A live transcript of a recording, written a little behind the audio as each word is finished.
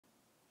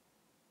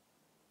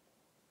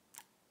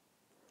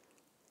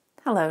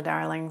Hello,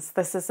 darlings.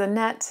 This is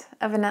Annette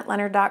of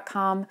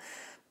AnnetteLeonard.com,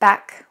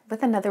 back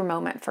with another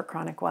moment for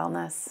chronic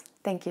wellness.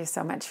 Thank you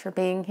so much for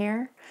being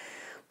here.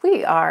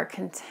 We are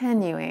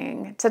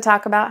continuing to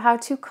talk about how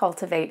to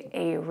cultivate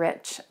a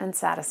rich and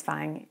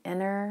satisfying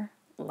inner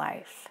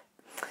life.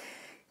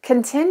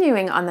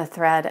 Continuing on the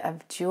thread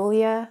of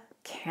Julia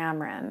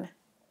Cameron,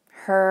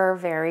 her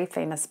very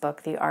famous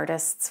book, The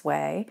Artist's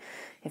Way.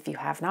 If you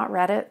have not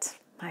read it,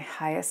 my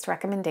highest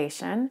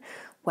recommendation.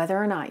 Whether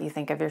or not you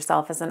think of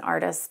yourself as an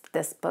artist,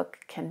 this book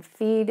can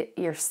feed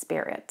your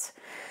spirit.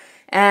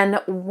 And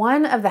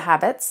one of the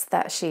habits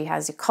that she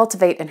has you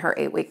cultivate in her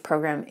 8-week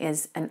program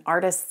is an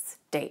artist's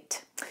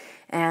date.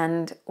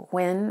 And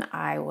when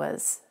I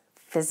was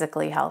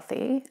physically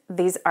healthy,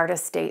 these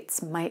artist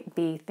dates might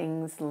be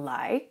things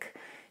like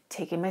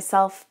taking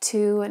myself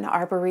to an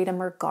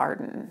arboretum or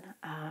garden,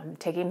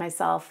 taking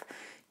myself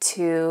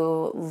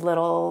to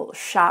little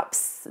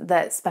shops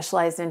that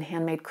specialize in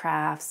handmade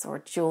crafts or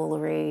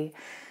jewelry,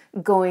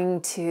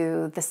 going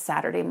to the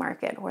Saturday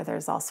market where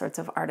there's all sorts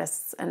of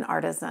artists and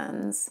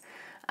artisans,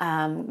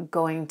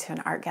 going to an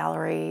art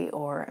gallery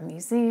or a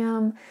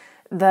museum.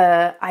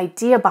 The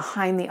idea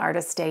behind the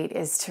artist date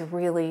is to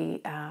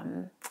really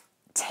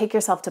take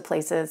yourself to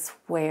places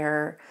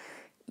where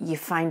you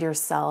find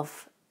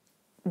yourself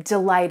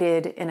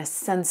delighted in a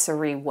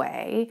sensory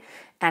way,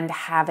 and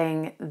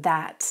having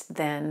that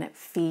then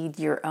feed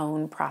your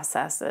own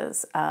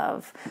processes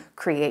of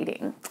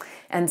creating.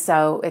 And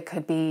so it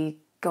could be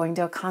going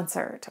to a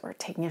concert or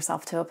taking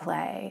yourself to a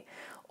play,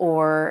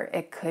 or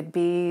it could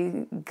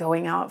be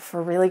going out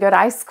for really good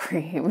ice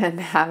cream and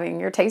having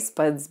your taste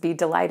buds be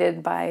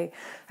delighted by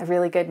a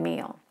really good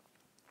meal.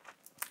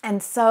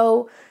 And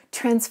so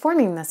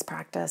transforming this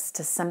practice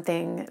to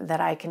something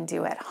that I can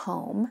do at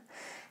home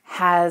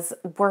has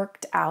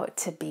worked out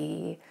to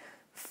be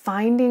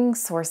finding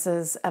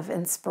sources of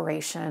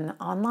inspiration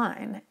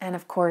online. And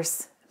of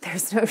course,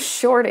 there's no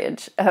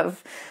shortage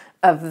of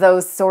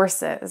those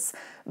sources.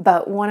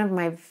 But one of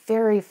my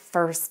very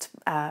first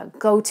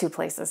go-to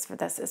places for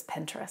this is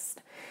Pinterest.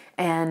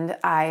 And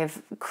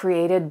I've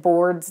created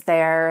boards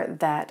there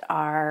that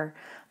are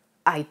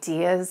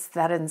ideas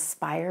that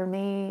inspire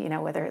me,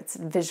 whether it's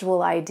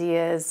visual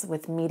ideas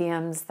with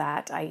mediums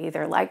that I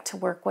either like to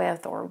work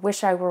with or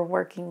wish I were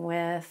working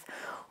with,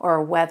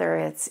 or whether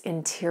it's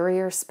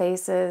interior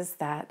spaces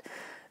that,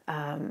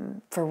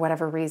 for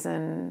whatever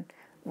reason,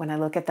 when I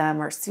look at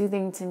them, are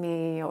soothing to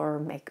me or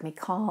make me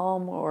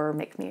calm or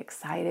make me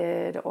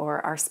excited,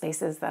 or are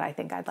spaces that I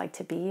think I'd like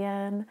to be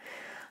in.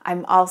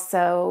 I'm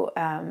also,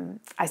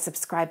 I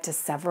subscribe to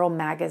several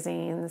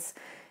magazines.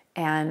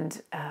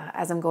 And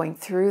as I'm going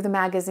through the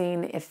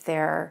magazine, if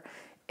there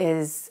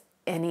is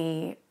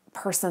any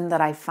person that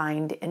I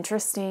find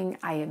interesting,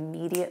 I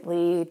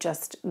immediately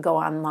just go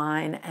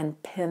online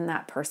and pin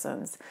that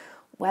person's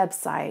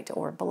website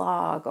or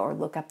blog, or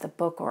look up the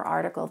book or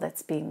article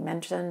that's being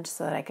mentioned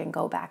so that I can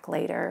go back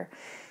later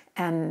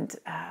and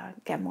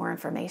get more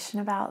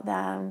information about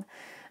them.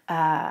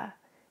 I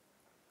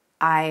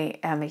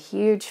am a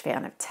huge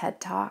fan of TED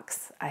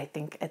Talks. I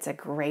think it's a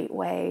great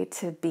way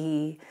to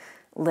be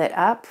lit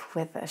up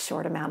with a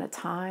short amount of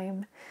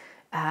time.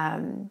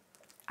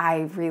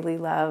 I really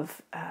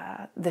love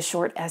the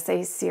short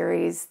essay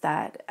series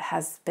that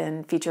has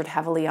been featured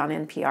heavily on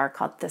NPR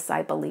called This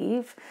I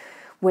Believe,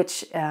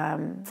 which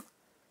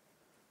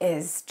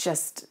is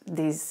just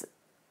these,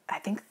 I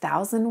think,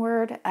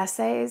 1,000-word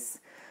essays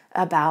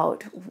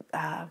about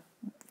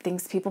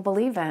things people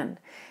believe in.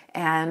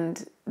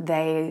 And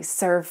they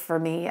serve for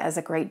me as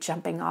a great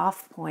jumping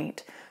off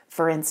point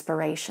for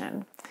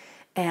inspiration.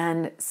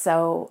 And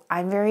so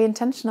I'm very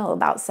intentional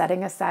about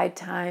setting aside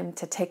time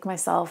to take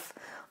myself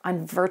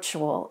on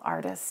virtual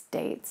artist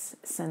dates,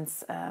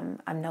 since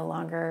I'm no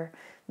longer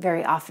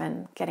very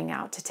often getting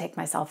out to take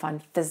myself on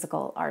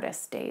physical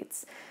artist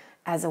dates,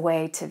 as a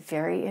way to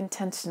very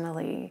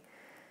intentionally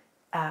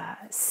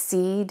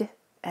seed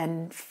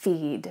and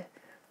feed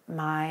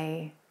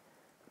my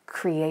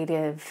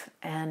creative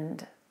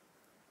and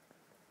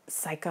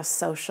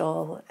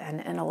psychosocial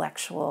and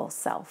intellectual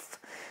self,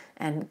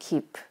 and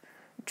keep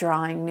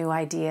drawing new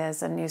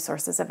ideas and new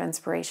sources of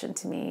inspiration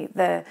to me.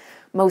 The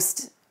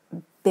most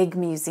big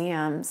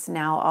museums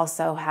now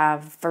also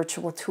have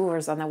virtual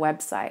tours on the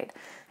website.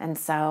 And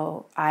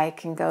so I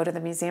can go to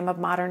the Museum of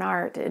Modern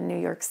Art in New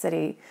York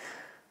City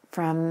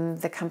from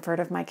the comfort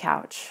of my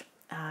couch.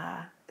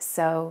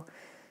 So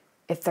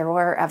if there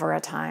were ever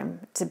a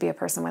time to be a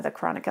person with a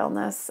chronic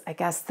illness, I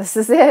guess this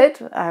is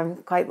it. I'm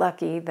quite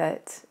lucky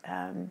that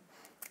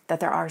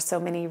there are so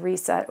many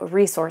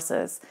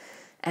resources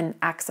and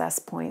access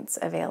points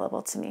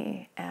available to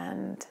me,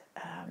 and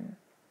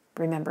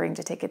remembering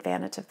to take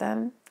advantage of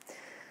them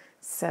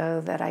so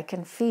that I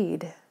can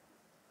feed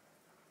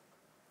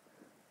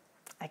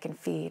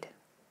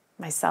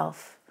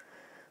myself,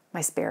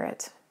 my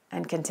spirit,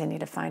 and continue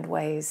to find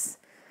ways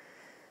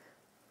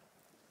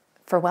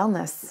for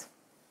wellness.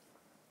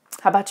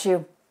 How about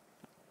you?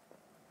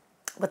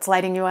 What's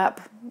lighting you up?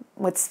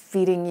 What's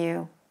feeding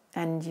you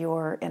and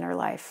your inner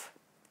life?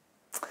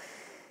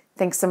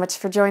 Thanks so much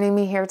for joining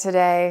me here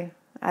today.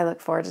 I look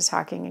forward to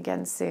talking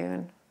again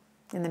soon.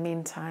 In the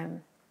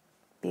meantime,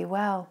 be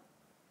well.